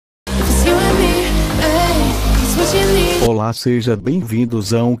Olá, seja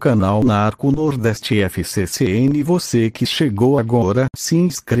bem-vindos ao canal Narco Nordeste FCCN. Você que chegou agora, se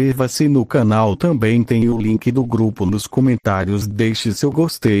inscreva-se no canal, também tem o link do grupo nos comentários, deixe seu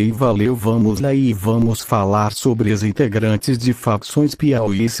gostei, valeu. Vamos lá e vamos falar sobre as integrantes de facções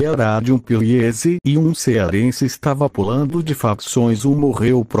Piauiese. Era de um Piuiese e um cearense estava pulando de facções, um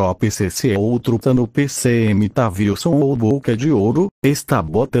morreu pro PCC, outro tá no PCM. Tá Wilson ou Boca de Ouro, está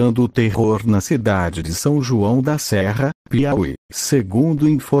botando terror na cidade de São João da Serra, Piauí. Segundo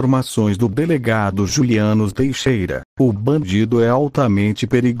informações do delegado Juliano Teixeira, o bandido é altamente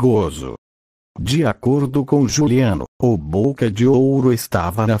perigoso. De acordo com Juliano, o Boca de Ouro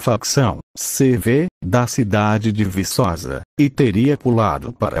estava na facção CV da cidade de Viçosa e teria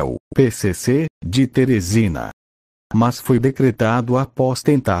pulado para o PCC de Teresina, mas foi decretado após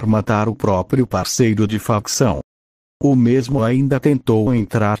tentar matar o próprio parceiro de facção. O mesmo ainda tentou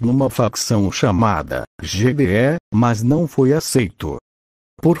entrar numa facção chamada GDE, mas não foi aceito.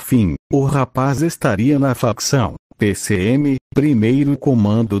 Por fim, o rapaz estaria na facção PCM, primeiro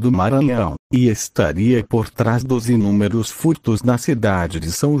comando do Maranhão, e estaria por trás dos inúmeros furtos na cidade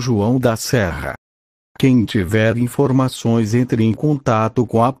de São João da Serra. Quem tiver informações, entre em contato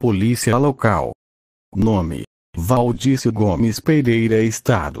com a polícia local. Nome: Valdício Gomes Pereira,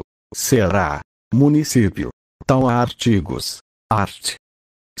 Estado: Ceará, Município: Tal. Artigos: art.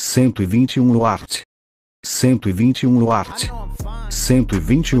 121 art. 121 art.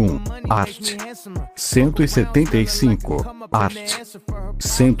 121 art. 175 art.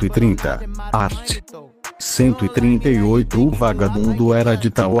 130 art. 138 O vagabundo era de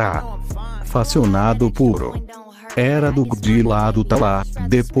Tauá, facionado puro. Era do de lá do Tauá,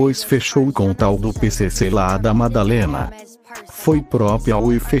 depois fechou com tal do PCC lá da Madalena. Foi próprio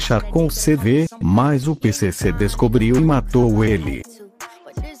ao ir fechar com o CV, mas o PCC descobriu e matou ele.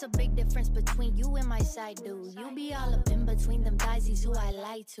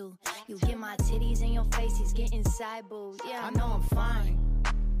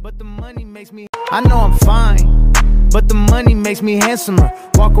 I know I'm fine, but the money makes me handsomer.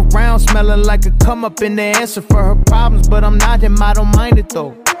 Walk around smelling like a come up in the answer for her problems, but I'm not him, I don't mind it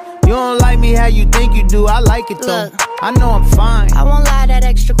though. You don't like me how you think you do, I like it though. Look, I know I'm fine. I won't lie, that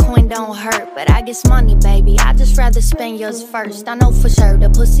extra coin don't hurt, but I guess money, baby, I just rather spend yours first. I know for sure the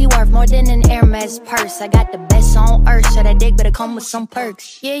pussy worth more than an Hermes purse. I got the best on earth, so that dick better come with some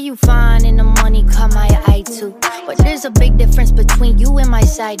perks. Yeah, you fine and the money come my eye too, but there's a big difference between you and my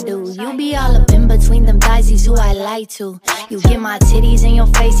side dude. You be all up in between them thighs, who I like to. You get my titties in your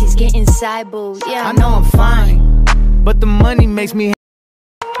face, he's getting side boo. Yeah, I know I'm fine, but the money makes me.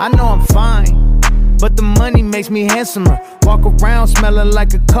 I know I'm fine, but the money makes me handsomer. Walk around smelling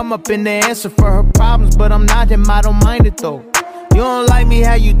like a come up in the answer for her problems, but I'm not him, I don't mind it though. You don't like me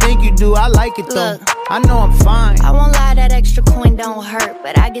how you think you do, I like it though. Look, I know I'm fine. I won't lie, that extra coin don't hurt,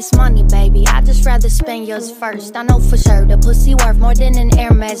 but I guess money, baby, I just rather spend yours first. I know for sure the pussy worth more than an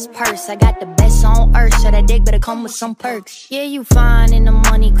Hermes purse. I got the best on earth, so that dick better come with some perks. Yeah, you fine and the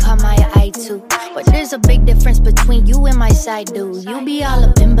money caught my eye too, but there's a big difference between you and my side dude. You be all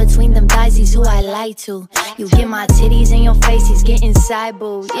up in between them thighs, who I like to. You get my titties in your face, he's getting side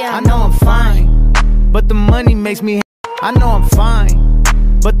boo. Yeah, I know I'm fine, but the money makes me. I know I'm fine,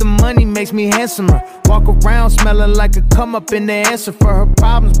 but the money makes me handsomer. Walk around smelling like a come up in the answer for her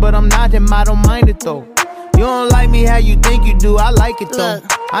problems, but I'm not him, I don't mind it though. You don't like me how you think you do, I like it though.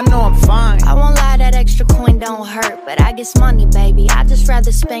 Look, I know I'm fine. I won't lie, that extra coin don't hurt, but I guess money, baby, I just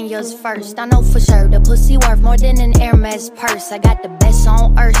rather spend yours first. I know for sure the pussy worth more than an Hermes purse. I got the best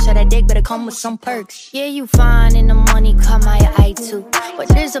on earth, so that dick better come with some perks. Yeah, you fine and the money caught my eye too, but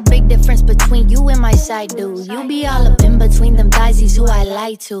there's a big difference between you and my side dude. You be all up in between them thighs, who I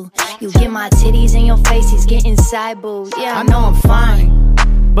like to. You get my titties in your face, he's getting side boo. Yeah, I know I'm fine,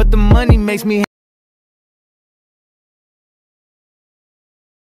 but the money makes me.